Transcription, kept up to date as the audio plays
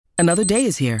Another day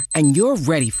is here, and you're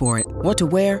ready for it. What to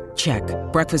wear? Check.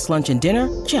 Breakfast, lunch, and dinner?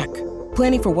 Check.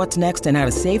 Planning for what's next and how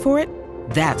to save for it?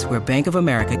 That's where Bank of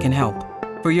America can help.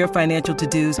 For your financial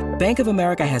to-dos, Bank of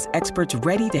America has experts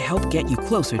ready to help get you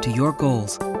closer to your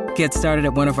goals. Get started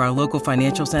at one of our local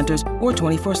financial centers or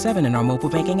 24/7 in our mobile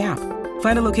banking app.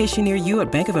 Find a location near you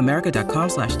at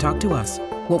bankofamerica.com/talktous.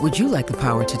 What would you like the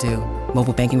power to do?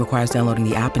 Mobile banking requires downloading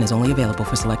the app and is only available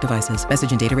for select devices.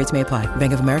 Message and data rates may apply.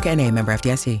 Bank of America N.A., member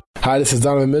FDIC. Hi, this is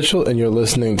Donovan Mitchell, and you're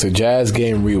listening to Jazz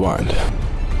Game Rewind.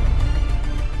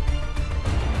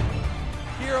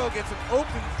 Herro gets an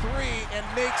open three and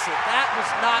makes it. That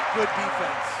was not good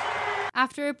defense.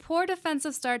 After a poor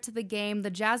defensive start to the game, the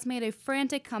Jazz made a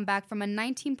frantic comeback from a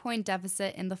 19-point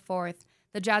deficit in the fourth.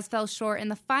 The Jazz fell short in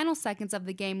the final seconds of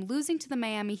the game, losing to the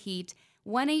Miami Heat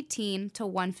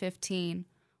 118-115.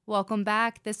 Welcome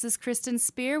back. This is Kristen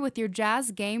Spear with your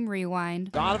Jazz Game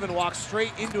Rewind. Donovan walks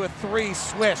straight into a three,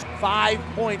 swish. 5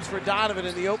 points for Donovan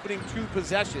in the opening 2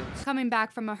 possessions. Coming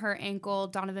back from a hurt ankle,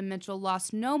 Donovan Mitchell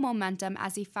lost no momentum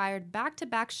as he fired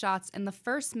back-to-back shots in the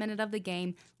first minute of the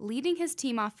game, leading his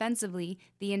team offensively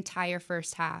the entire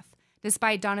first half.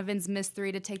 Despite Donovan's missed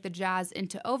three to take the Jazz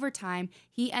into overtime,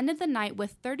 he ended the night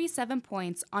with 37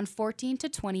 points on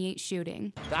 14-28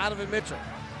 shooting. Donovan Mitchell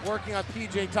working on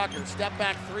P.J. Tucker. Step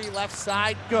back three, left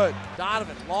side, good.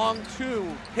 Donovan, long two,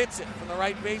 hits it from the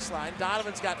right baseline.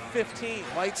 Donovan's got 15.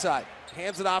 Whiteside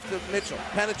hands it off to Mitchell.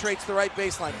 Penetrates the right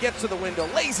baseline, gets to the window,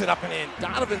 lays it up and in.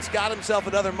 Donovan's got himself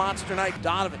another monster night.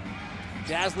 Donovan,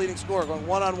 Jazz leading scorer, going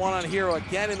one-on-one on Herro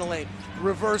again in the lane.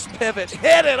 Reverse pivot,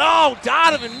 hit it! Oh,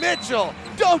 Donovan Mitchell!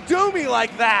 Don't do me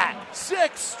like that!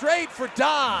 6 straight for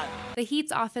Don! The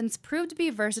Heat's offense proved to be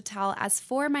versatile as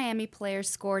 4 Miami players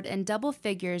scored in double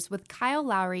figures, with Kyle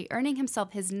Lowry earning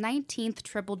himself his 19th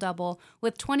triple-double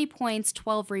with 20 points,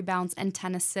 12 rebounds, and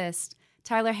 10 assists.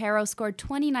 Tyler Herro scored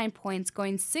 29 points,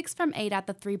 going 6 from 8 at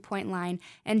the three-point line,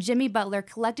 and Jimmy Butler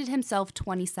collected himself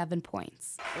 27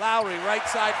 points. Lowry, right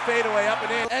side fadeaway, up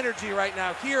and in. Energy right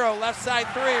now. Herro, left side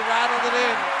three, rattled it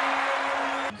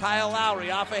in. Kyle Lowry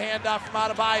off a handoff from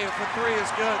Adebayo for three is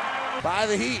good. By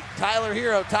the Heat, Tyler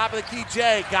Herro, top of the key,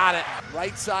 Jay, got it.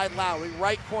 Right side Lowry,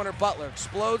 right corner Butler,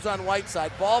 explodes on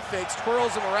Whiteside, ball fakes,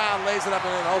 twirls him around, lays it up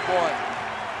and in. Oh boy.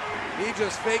 He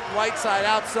just faked Whiteside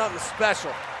out something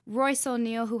special. Royce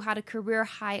O'Neal, who had a career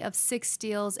high of 6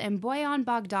 steals, and Bojan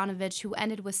Bogdanovic, who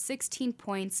ended with 16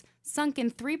 points, sunk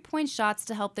in 3-point shots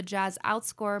to help the Jazz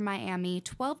outscore Miami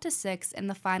 12-6 in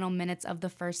the final minutes of the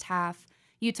first half.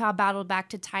 Utah battled back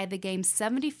to tie the game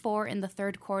 74 in the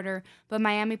third quarter, but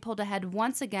Miami pulled ahead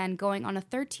once again, going on a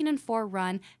 13-4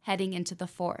 run heading into the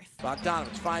fourth.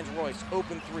 Bogdanovic finds Royce,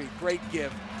 open three, great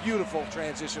give, beautiful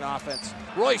transition offense.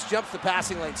 Royce jumps the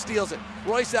passing lane, steals it.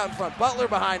 Royce out in front, Butler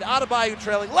behind, Adebayo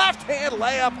trailing, left hand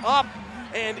layup up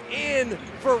and in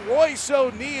for Royce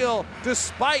O'Neal,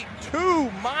 despite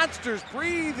 2 monsters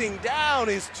breathing down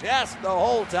his chest the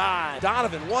whole time.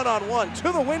 Donovan one-on-one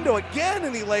to the window again,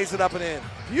 and he lays it up and in.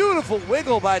 Beautiful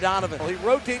wiggle by Donovan. He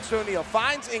rotates to O'Neal,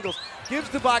 finds Ingles, gives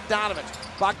to Bogdanovic.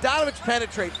 Bogdanovic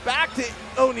penetrates, back to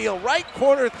O'Neal, right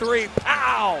corner three,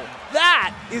 pow!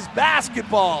 That is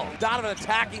basketball. Donovan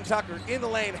attacking Tucker, in the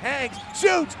lane, hangs,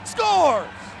 shoots, scores!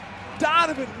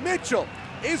 Donovan Mitchell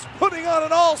is putting on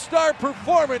an all-star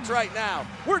performance right now.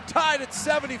 We're tied at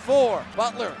 74.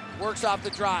 Butler works off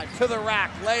the drive, to the rack,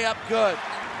 layup good.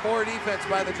 Poor defense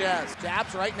by the Jazz.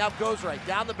 Jabs right, now goes right,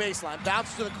 down the baseline,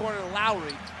 bounces to the corner to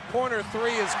Lowry. Corner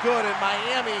three is good, and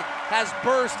Miami has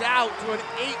burst out to an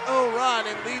 8-0 run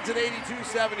and leads at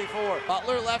 82-74.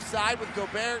 Butler left side with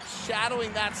Gobert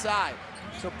shadowing that side.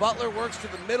 So Butler works to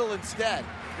the middle instead.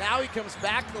 Now he comes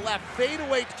back to the left,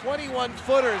 fadeaway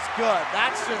 21-footer is good.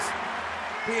 That's just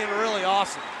being really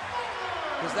awesome,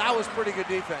 because that was pretty good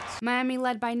defense. Miami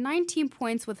led by 19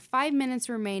 points with 5 minutes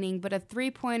remaining, but a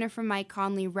three-pointer from Mike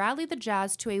Conley rallied the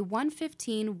Jazz to a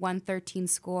 115-113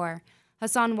 score.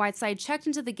 Hassan Whiteside checked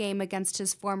into the game against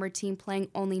his former team, playing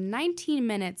only 19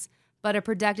 minutes, but a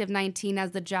productive 19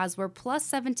 as the Jazz were plus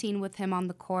 17 with him on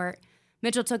the court.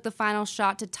 Mitchell took the final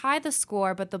shot to tie the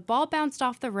score, but the ball bounced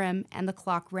off the rim and the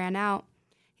clock ran out.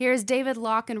 Here's David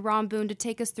Locke and Ron Boone to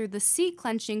take us through the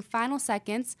seat-clenching final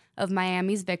seconds of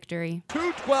Miami's victory.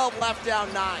 2:12 left,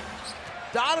 down 9.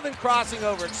 Donovan crossing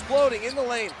over, exploding in the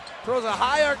lane, throws a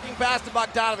high-arcing pass to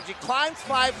Bogdanovic. He climbs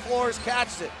 5 floors,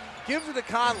 catches it, gives it to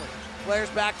Conley, flares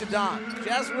back to Don.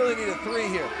 Jazz really need a 3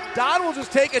 here. Don will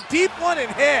just take a deep one and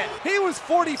hit. He was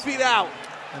 40 feet out.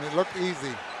 And it looked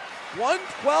easy.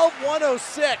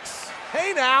 112-106.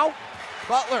 Hey now,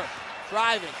 Butler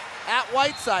driving. At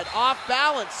Whiteside, off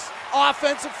balance,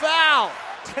 offensive foul.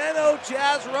 10-0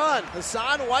 Jazz run.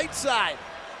 Hassan Whiteside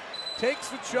takes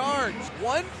the charge.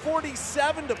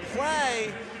 1:47 to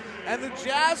play, and the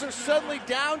Jazz are suddenly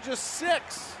down just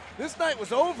 6. This night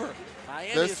was over.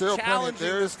 Miami is challenging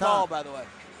this call, by the way.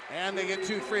 And they get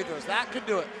 2 free throws. That could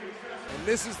do it. And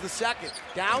this is the second.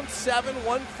 Down 7,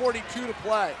 1:42 to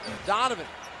play. Donovan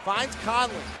finds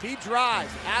Conley. He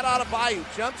drives at Adebayo.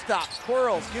 Jump stop.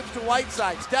 Twirls. Gives to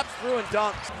Whiteside. Steps through and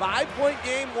dunks. 5-point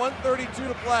game. 1:32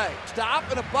 to play. Stop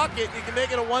and a bucket. You can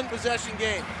make it a 1-possession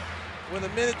game with a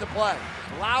minute to play.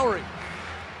 Lowry,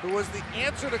 who was the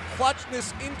answer to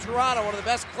clutchness in Toronto, one of the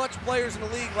best clutch players in the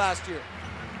league last year,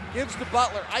 gives to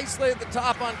Butler. Isolate at the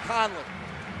top on Conley.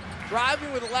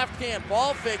 Driving with the left hand.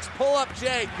 Ball fakes. Pull up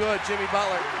Jay. Good. Jimmy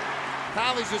Butler.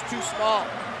 Conley's just too small.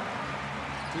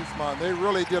 Too small. They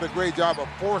really did a great job of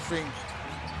forcing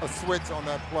a switch on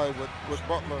that play with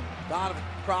Butler. Donovan,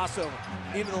 crossover,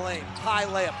 into the lane, high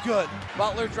layup, good.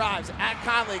 Butler drives at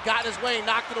Conley, got his way,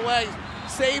 knocked it away,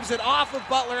 saves it off of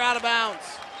Butler out of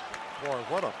bounds. Boy,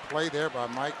 what a play there by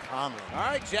Mike Conley. All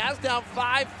right, Jazz down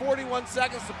 5, 41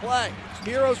 seconds to play.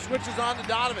 Hero switches on to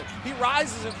Donovan. He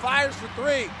rises and fires for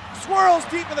 3. Swirls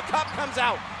deep in the cup, comes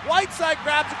out. Whiteside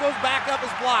grabs it, goes back up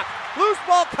his block. Loose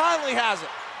ball, Conley has it.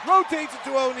 Rotates it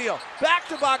to O'Neal. Back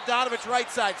to Bogdanovich, right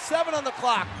side. 7 on the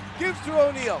clock. Gives to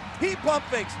O'Neal. He pump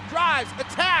fakes, drives,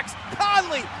 attacks.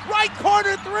 Conley, right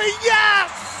corner 3.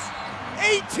 Yes!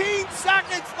 18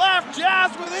 seconds left.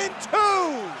 Jazz within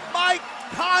 2. Mike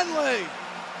Conley.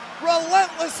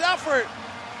 Relentless effort.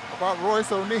 How about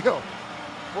Royce O'Neal?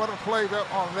 What a play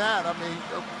on that. I mean,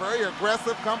 very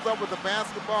aggressive. Comes up with the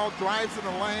basketball, drives in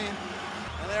the lane.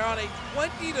 And they're on a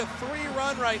 20-3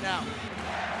 run right now.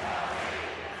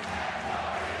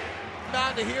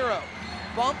 Down to Hero.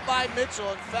 Bumped by Mitchell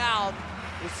and fouled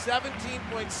with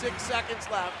 17.6 seconds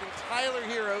left. And Tyler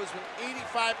Hero has been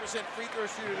 85% free throw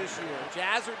shooter this year.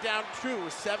 Jazz are down 2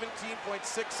 with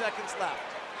 17.6 seconds left.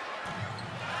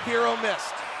 Hero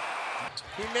missed.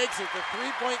 He makes it the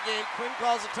 3-point game. Quinn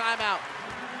calls a timeout.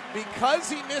 Because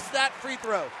he missed that free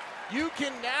throw, you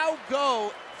can now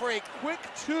go for a quick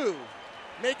 2,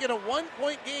 make it a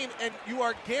 1-point game, and you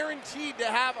are guaranteed to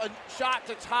have a shot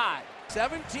to tie.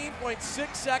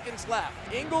 17.6 seconds left.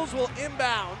 Ingles will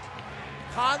inbound.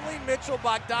 Conley, Mitchell,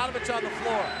 Bogdanovich on the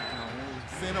floor.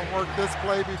 We've seen him work this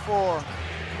play before.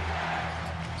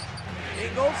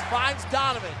 Ingles finds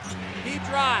Donovan. He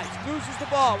drives, loses the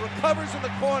ball, recovers in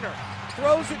the corner,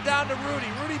 throws it down to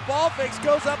Rudy. Rudy ball fakes,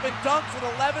 goes up and dunks with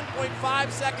 11.5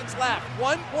 seconds left.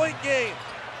 1-point game.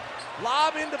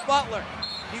 Lob into Butler.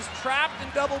 He's trapped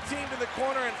and double teamed in the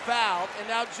corner and fouled, and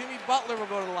now Jimmy Butler will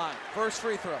go to the line. First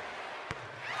free throw.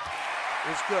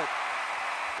 It's good.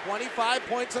 25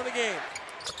 points on the game.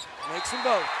 Makes them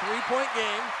both. 3-point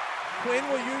game. Quinn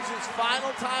will use his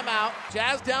final timeout.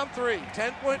 Jazz down 3.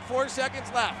 10.4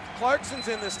 seconds left. Clarkson's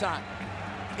in this time.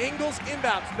 Ingles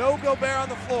inbounds. No Gobert on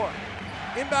the floor.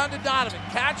 Inbound to Donovan.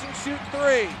 Catch and shoot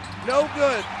 3. No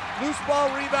good. Loose ball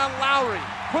rebound Lowry.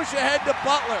 Push ahead to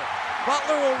Butler.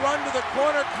 Butler will run to the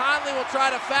corner. Conley will try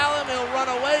to foul him. He'll run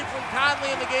away from Conley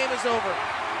and the game is over.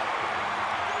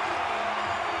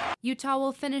 Utah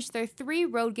will finish their 3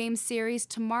 road game series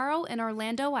tomorrow in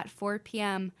Orlando at 4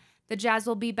 p.m. The Jazz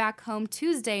will be back home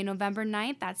Tuesday, November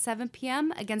 9th at 7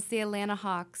 p.m. against the Atlanta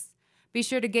Hawks. Be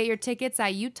sure to get your tickets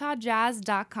at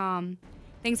utahjazz.com.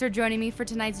 Thanks for joining me for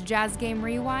tonight's Jazz Game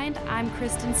Rewind. I'm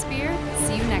Kristen Spear.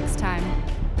 See you next time.